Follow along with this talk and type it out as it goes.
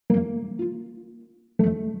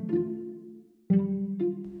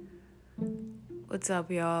What's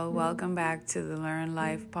up, y'all? Welcome back to the Learn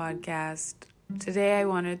Life podcast. Today, I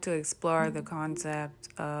wanted to explore the concept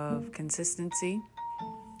of consistency.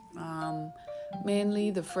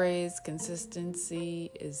 Mainly, the phrase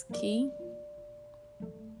consistency is key,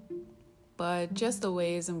 but just the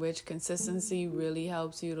ways in which consistency really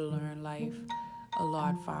helps you to learn life a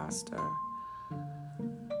lot faster.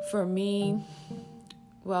 For me,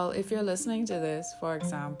 well, if you're listening to this, for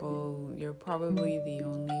example, you're probably the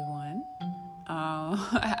only one.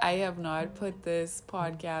 I have not put this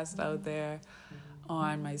podcast out there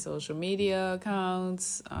on my social media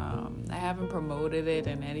accounts. I haven't promoted it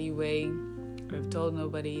in any way. I've told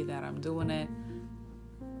nobody that I'm doing it.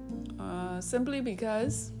 Simply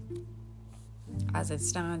because, as it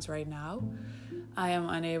stands right now, I am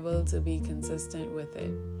unable to be consistent with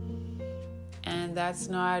it. And that's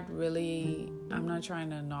not really, I'm not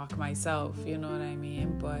trying to knock myself, you know what I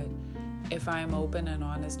mean? But if I'm open and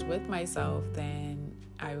honest with myself, then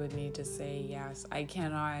I would need to say, yes, I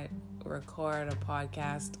cannot record a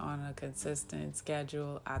podcast on a consistent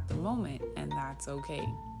schedule at the moment, and that's okay.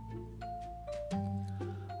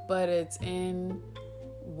 But it's in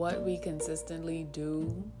what we consistently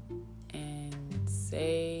do and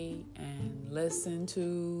say and listen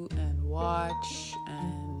to and watch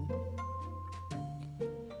and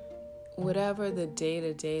whatever the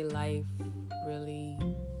day-to-day life really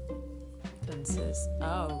consists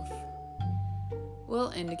of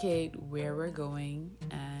will indicate where we're going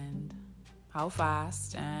and how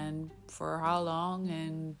fast and for how long,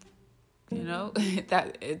 and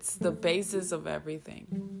that it's the basis of everything.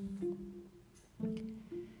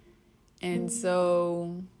 And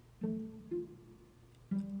so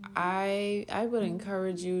I would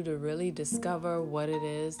encourage you to really discover what it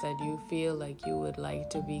is that you feel like you would like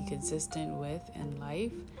to be consistent with in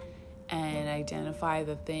life, and identify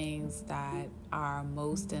the things that are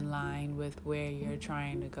most in line with where you're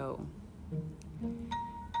trying to go.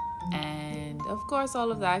 And of course,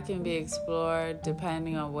 all of that can be explored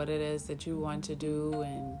depending on what it is that you want to do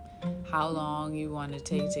and how long you want to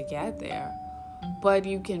take to get there. But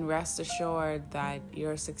you can rest assured that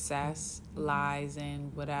your success lies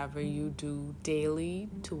in whatever you do daily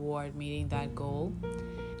toward meeting that goal.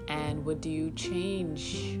 And what do you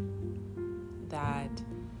change that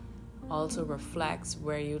also reflects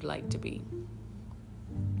where you'd like to be.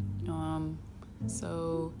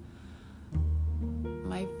 So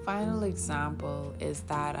my final example is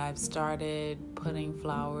that I've started putting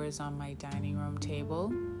flowers on my dining room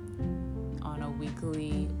table on a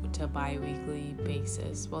weekly to bi-weekly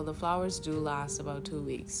basis. Well, the flowers do last about 2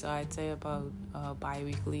 weeks, so I'd say about a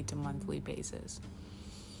bi-weekly to monthly basis.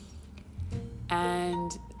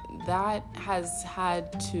 And that has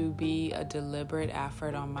had to be a deliberate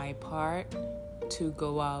effort on my part to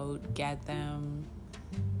go out, get them,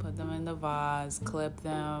 put them in the vase, clip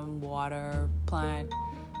them, water, plant,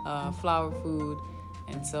 flower food,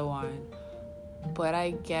 and so on. But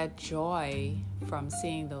I get joy from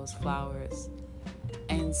seeing those flowers.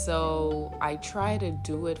 And so I try to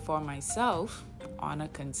do it for myself on a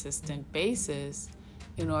consistent basis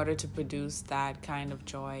in order to produce that kind of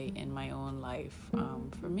joy in my own life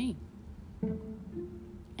for me.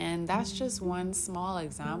 And that's just one small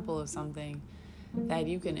example of something that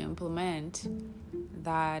you can implement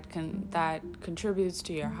that contributes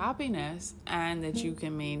to your happiness and that you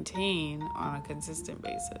can maintain on a consistent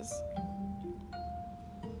basis.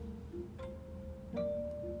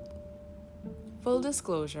 Full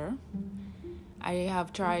disclosure, I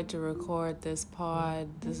have tried to record this pod.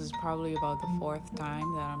 This is probably about the 4th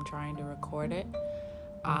time that I'm trying to record it.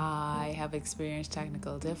 I have experienced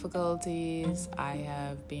technical difficulties. I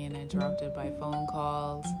have been interrupted by phone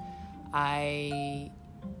calls.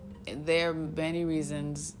 There are many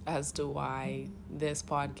reasons as to why this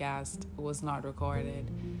podcast was not recorded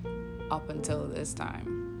up until this time.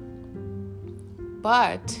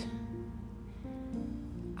 But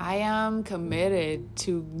I am committed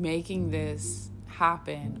to making this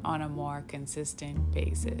happen on a more consistent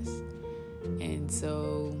basis. And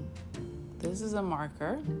so this is a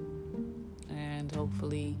marker, and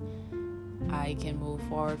hopefully I can move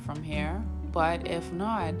forward from here. But if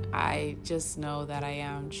not, I just know that I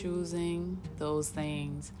am choosing those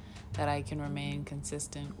things that I can remain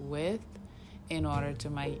consistent with in order to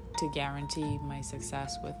guarantee my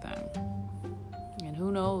success with them. And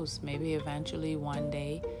who knows, maybe eventually one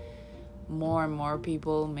day more and more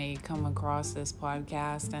people may come across this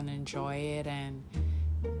podcast and enjoy it and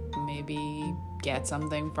maybe get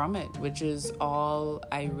something from it, which is all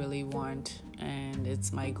I really want, and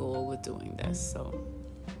it's my goal with doing this. So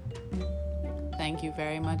thank you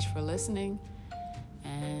very much for listening,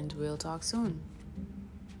 and we'll talk soon.